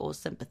antipathy or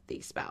sympathy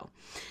spell.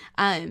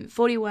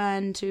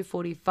 41 to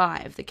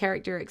 45, the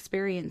character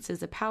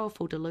experiences a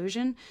powerful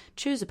delusion,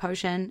 choose a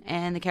potion,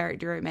 and the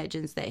character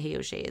imagines that he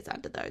or she is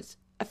under those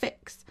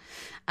effects.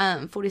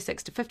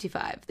 46 to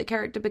 55, the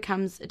character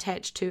becomes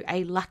attached to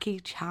a lucky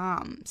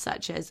charm,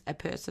 such as a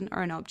person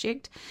or an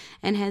object,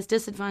 and has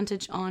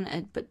disadvantage on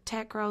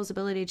attack rolls,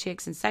 ability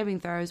checks, and saving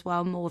throws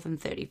while more than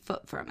 30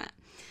 foot from it.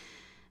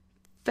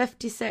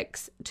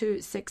 56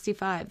 to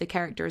 65, the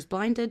character is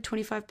blinded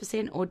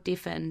 25% or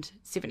deafened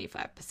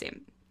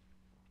 75%.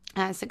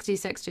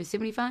 66 to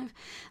 75,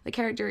 the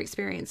character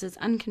experiences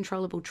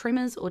uncontrollable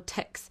tremors or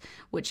tics,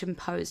 which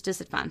impose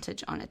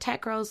disadvantage on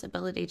attack rolls,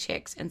 ability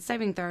checks, and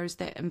saving throws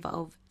that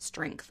involve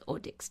strength or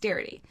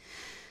dexterity.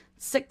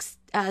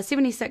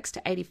 76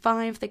 to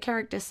 85, the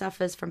character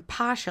suffers from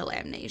partial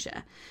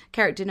amnesia.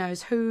 Character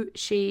knows who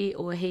she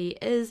or he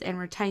is and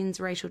retains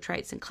racial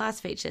traits and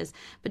class features,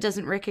 but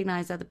doesn't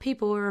recognize other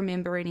people or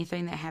remember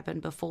anything that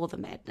happened before the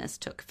madness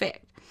took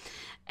effect.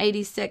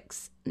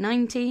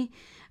 86-90,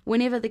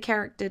 whenever the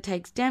character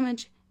takes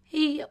damage,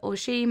 he or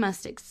she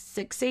must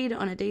succeed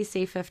on a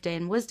DC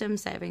 15 wisdom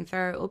saving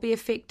throw or be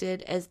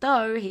affected as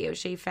though he or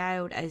she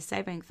failed a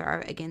saving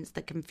throw against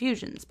the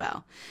confusion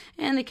spell,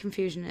 and the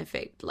confusion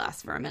effect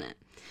lasts for a minute.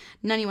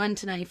 91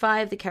 to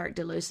 95, the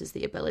character loses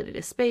the ability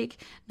to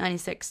speak.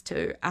 96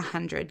 to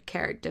 100,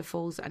 character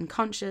falls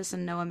unconscious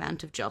and no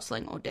amount of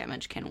jostling or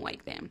damage can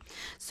wake them.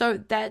 So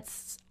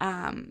that's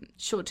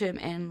short-term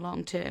and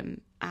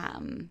long-term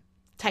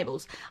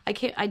tables. I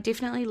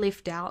definitely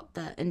left out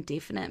the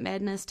Indefinite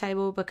Madness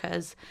table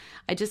because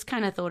I just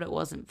kind of thought it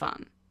wasn't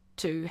fun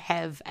to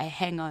have a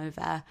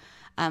hangover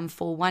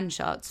for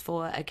one-shots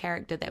for a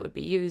character that would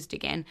be used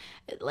again.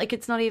 Like,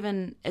 it's not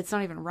even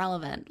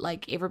relevant.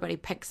 Like, everybody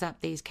picks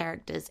up these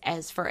characters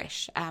as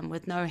fresh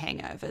with no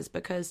hangovers,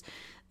 because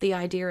the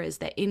idea is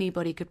that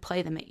anybody could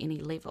play them at any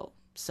level.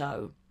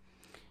 So,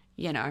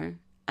 you know,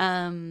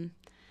 I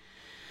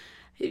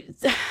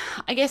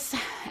guess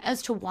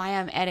as to why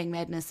I'm adding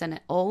madness in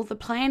it all, the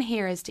plan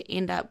here is to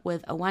end up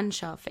with a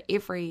one-shot for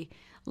every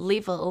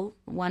level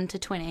 1 to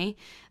 20,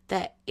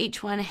 that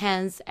each one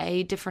has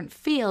a different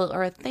feel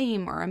or a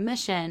theme or a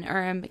mission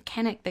or a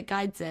mechanic that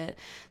guides it.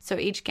 So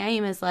each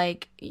game is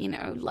like, you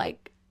know,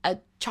 like a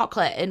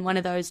chocolate in one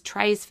of those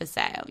trays for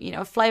sale, you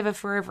know, a flavor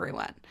for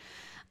everyone.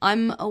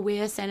 I'm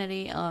aware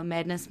Sanity or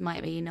Madness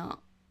might be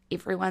not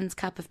everyone's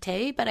cup of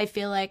tea, but I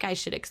feel like I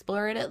should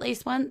explore it at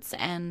least once,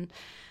 and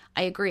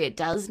I agree it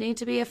does need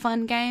to be a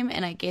fun game,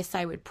 and I guess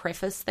I would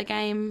preface the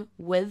game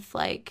with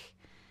like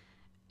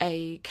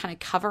a kind of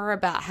cover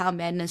about how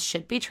madness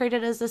should be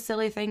treated as a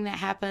silly thing that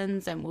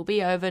happens and will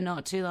be over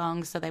not too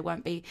long, so they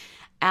won't be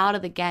out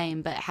of the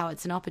game, but how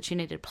it's an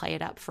opportunity to play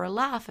it up for a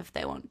laugh if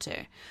they want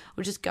to,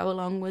 or just go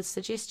along with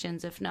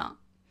suggestions if not.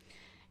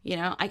 You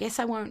know, I guess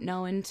I won't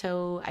know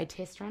until I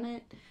test run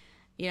it,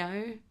 you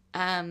know.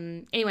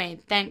 Anyway,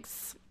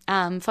 thanks,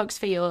 folks,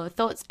 for your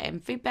thoughts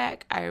and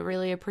feedback. I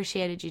really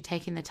appreciated you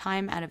taking the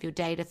time out of your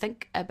day to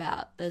think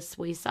about this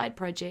wee side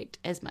project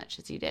as much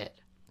as you did.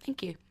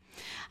 Thank you.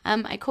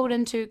 I called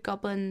into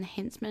Goblin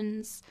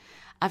Henchman's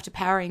after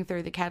powering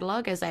through the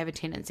catalogue, as I have a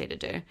tendency to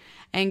do,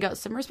 and got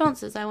some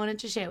responses I wanted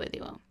to share with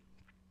you all.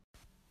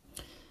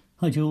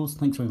 Hi Jules,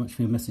 thanks very much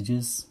for your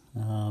messages.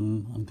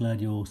 I'm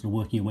glad you're sort of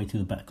working your way through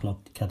the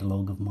backlog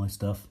catalogue of my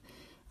stuff.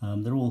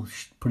 They're all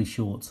pretty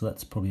short, so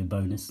that's probably a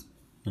bonus.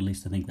 At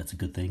least I think that's a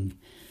good thing.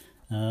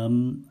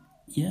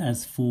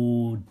 As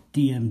for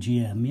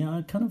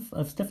DMGM,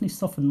 I've definitely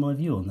softened my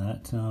view on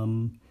that.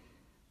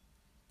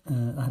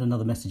 I had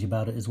another message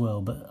about it as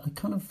well, but I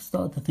kind of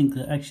started to think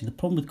that actually the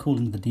problem with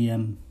calling the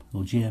DM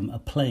or GM a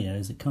player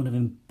is it kind of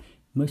in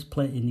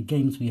the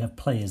games where you have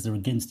players, they're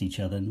against each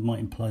other, and it might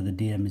imply the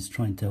DM is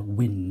trying to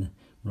win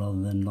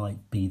rather than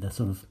like be the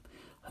sort of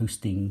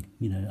hosting,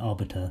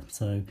 arbiter.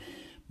 So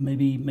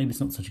maybe it's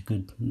not such a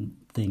good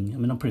thing. I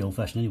mean, I'm pretty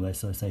old-fashioned anyway,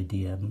 so I say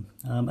DM.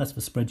 As for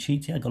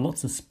spreadsheets, I got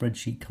lots of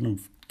spreadsheet kind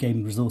of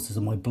gaming resources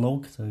on my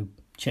blog, so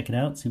check it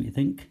out, see what you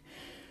think.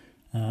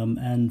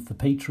 And for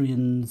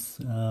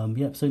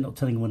Patreons, so not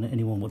telling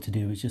anyone what to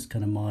do, it's just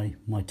kind of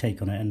my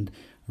take on it, and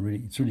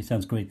it really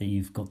sounds great that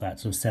you've got that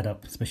sort of set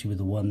up, especially with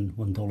the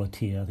 $1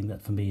 tier. I think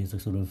that for me is a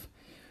sort of...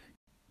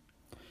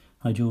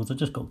 Hi Jules, I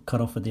just got cut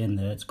off at the end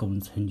there. It's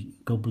Goblin's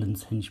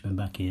Henchman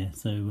back here.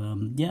 So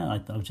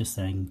I was just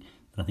saying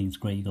that I think it's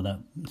great you got that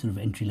sort of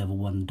entry level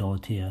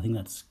 $1 tier. I think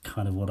that's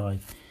kind of what I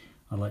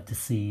like to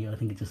see. I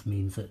think it just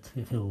means that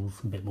it feels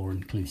a bit more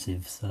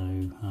inclusive. So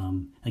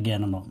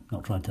again, I'm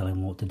not trying to tell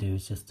anyone what to do.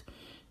 It's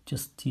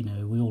just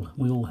we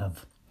all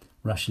have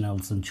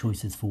rationales and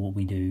choices for what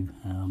we do,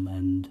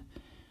 and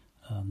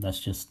that's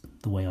just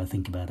the way I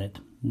think about it,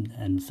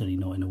 and certainly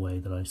not in a way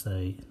that I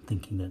say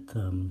thinking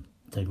that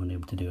it's anyone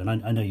able to do. And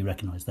I know you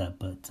recognise that,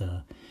 but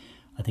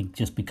I think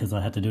just because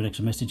I had to do an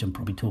extra message, I'm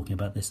probably talking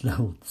about this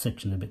little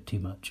section a bit too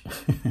much.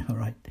 All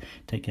right,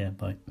 take care,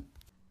 bye.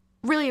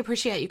 Really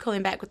appreciate you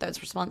calling back with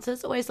those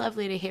responses. Always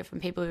lovely to hear from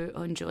people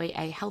who enjoy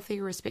a healthy,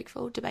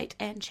 respectful debate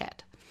and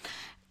chat.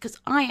 Because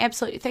I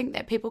absolutely think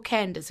that people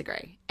can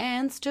disagree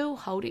and still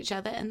hold each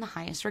other in the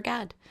highest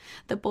regard.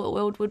 The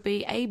world would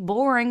be a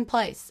boring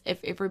place if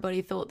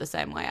everybody thought the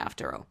same way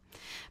after all.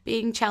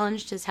 Being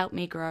challenged has helped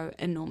me grow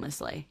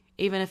enormously,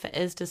 even if it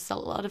is to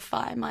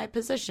solidify my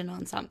position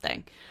on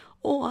something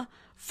or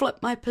flip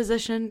my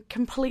position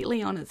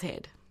completely on its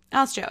head.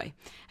 Ask Joey.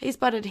 He's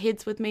butted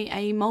heads with me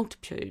a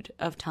multitude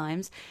of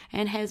times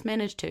and has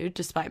managed to,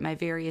 despite my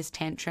various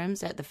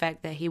tantrums at the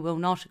fact that he will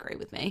not agree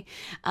with me,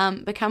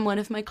 become one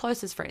of my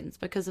closest friends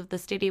because of the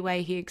steady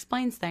way he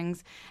explains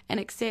things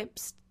and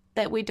accepts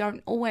that we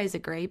don't always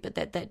agree, but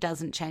that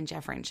doesn't change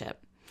our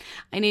friendship.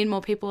 I need more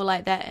people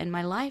like that in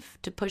my life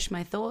to push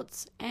my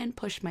thoughts and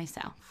push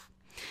myself.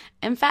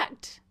 In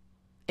fact,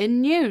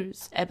 in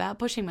news about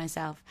pushing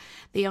myself,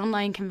 the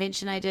online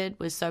convention I did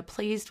was so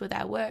pleased with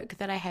our work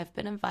that I have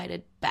been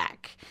invited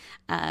back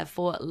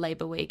for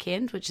Labour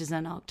Weekend, which is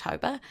in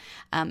October.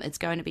 It's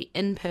going to be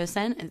in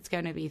person, it's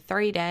going to be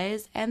 3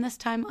 days, and this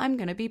time I'm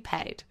going to be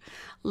paid.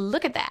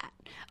 Look at that.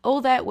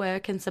 All that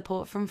work and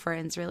support from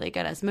friends really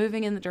got us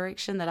moving in the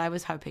direction that I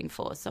was hoping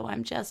for, so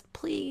I'm just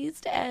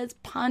pleased as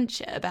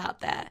punch about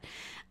that.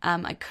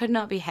 I could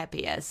not be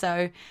happier,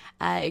 so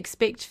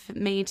expect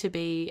me to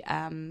be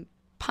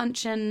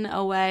punching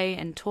away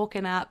and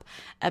talking up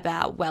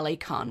about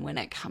WellyCon when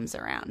it comes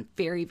around.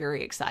 Very,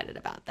 very excited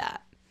about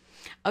that.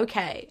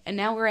 Okay, and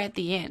now we're at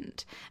the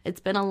end. It's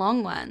been a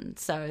long one,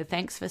 so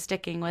thanks for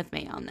sticking with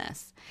me on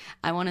this.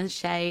 I want to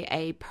say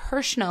a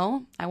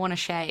personal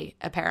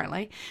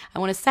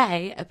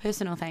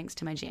thanks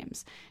to my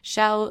gems.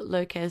 Shell,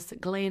 Lucas,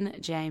 Glenn,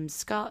 James,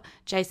 Scott,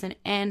 Jason,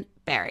 and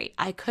Barry.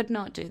 I could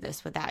not do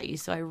this without you,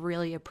 so I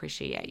really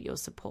appreciate your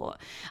support.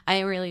 I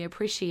really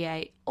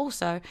appreciate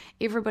also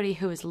everybody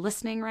who is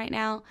listening right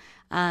now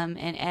and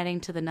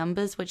adding to the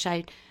numbers, which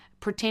I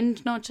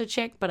pretend not to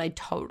check, but I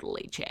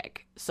totally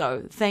check.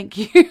 So thank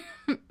you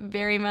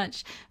very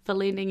much for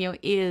lending your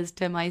ears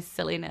to my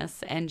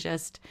silliness and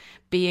just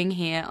being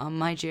here on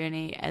my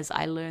journey as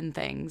I learn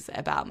things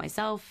about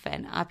myself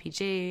and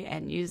RPG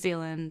and New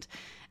Zealand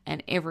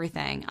and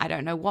everything. I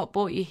don't know what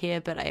brought you here,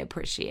 but I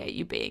appreciate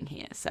you being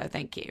here. So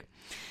thank you.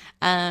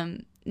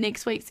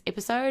 Next week's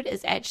episode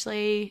is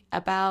actually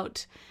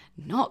about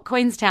not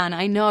Queenstown.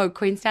 I know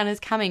Queenstown is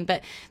coming,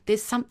 but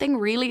there's something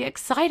really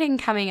exciting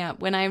coming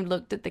up when I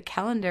looked at the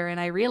calendar and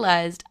I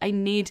realized I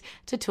need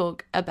to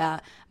talk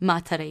about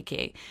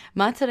Matariki.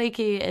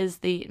 Matariki is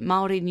the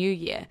Māori New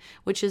Year,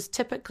 which is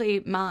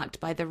typically marked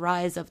by the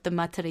rise of the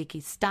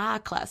Matariki star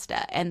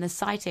cluster and the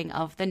sighting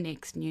of the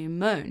next new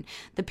moon.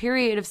 The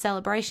period of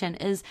celebration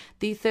is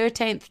the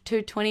 13th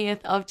to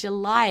 20th of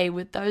July.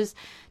 With those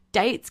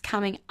dates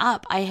coming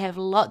up, I have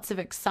lots of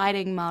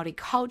exciting Māori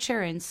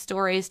culture and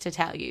stories to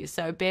tell you,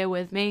 so bear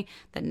with me.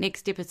 The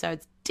next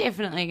episode's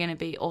definitely going to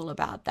be all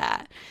about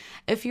that.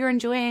 If you're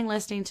enjoying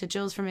listening to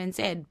Jules from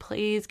NZ,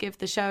 please give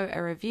the show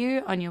a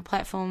review on your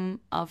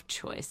platform of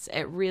choice.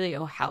 It really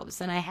all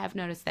helps, and I have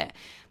noticed that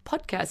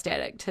Podcast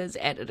Addict has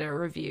added a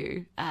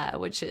review,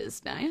 which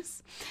is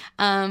nice.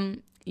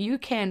 You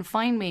can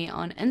find me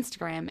on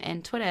Instagram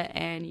and Twitter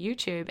and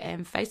YouTube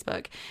and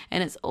Facebook,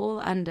 and it's all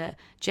under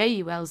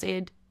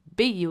JULZ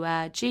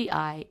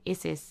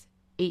BURGISSER.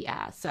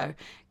 So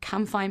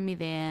come find me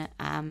there.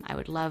 I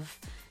would love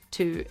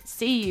to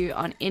see you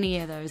on any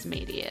of those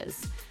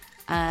medias.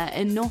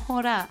 E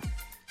nohora,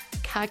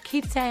 ka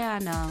kite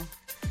anō,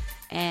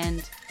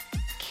 and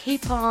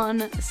keep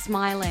on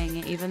smiling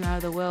even though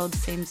the world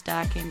seems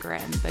dark and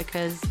grim,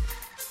 because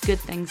good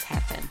things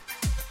happen.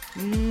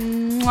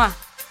 Mwah!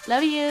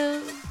 Love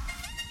you!